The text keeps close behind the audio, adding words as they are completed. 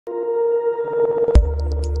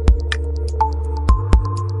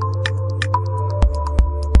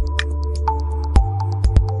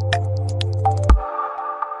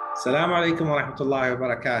Assalamu alaikum wa rahmatullahi wa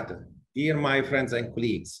barakatuh. Dear my friends and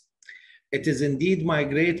colleagues, it is indeed my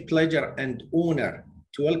great pleasure and honor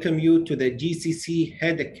to welcome you to the GCC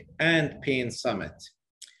Headache and Pain Summit.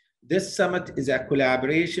 This summit is a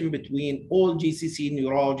collaboration between all GCC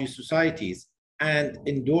neurology societies and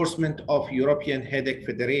endorsement of European Headache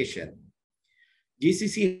Federation.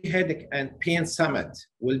 GCC Headache and Pain Summit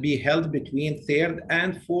will be held between 3rd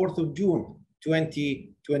and 4th of June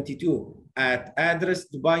 2022 at address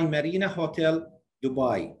Dubai Marina Hotel,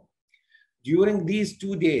 Dubai. During these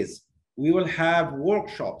 2 days, we will have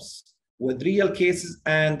workshops with real cases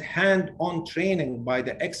and hand-on training by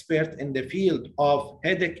the expert in the field of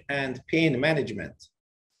headache and pain management,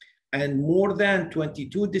 and more than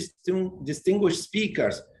 22 distinguished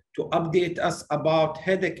speakers to update us about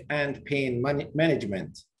headache and pain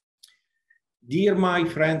management. Dear my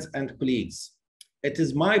friends and colleagues, it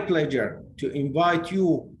is my pleasure to invite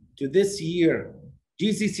you to this year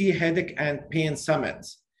GCC Headache and Pain Summit,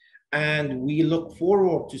 and we look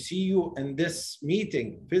forward to see you in this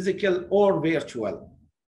meeting, physical or virtual.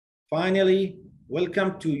 Finally,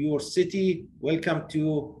 welcome to your city, welcome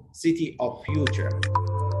to City of Future.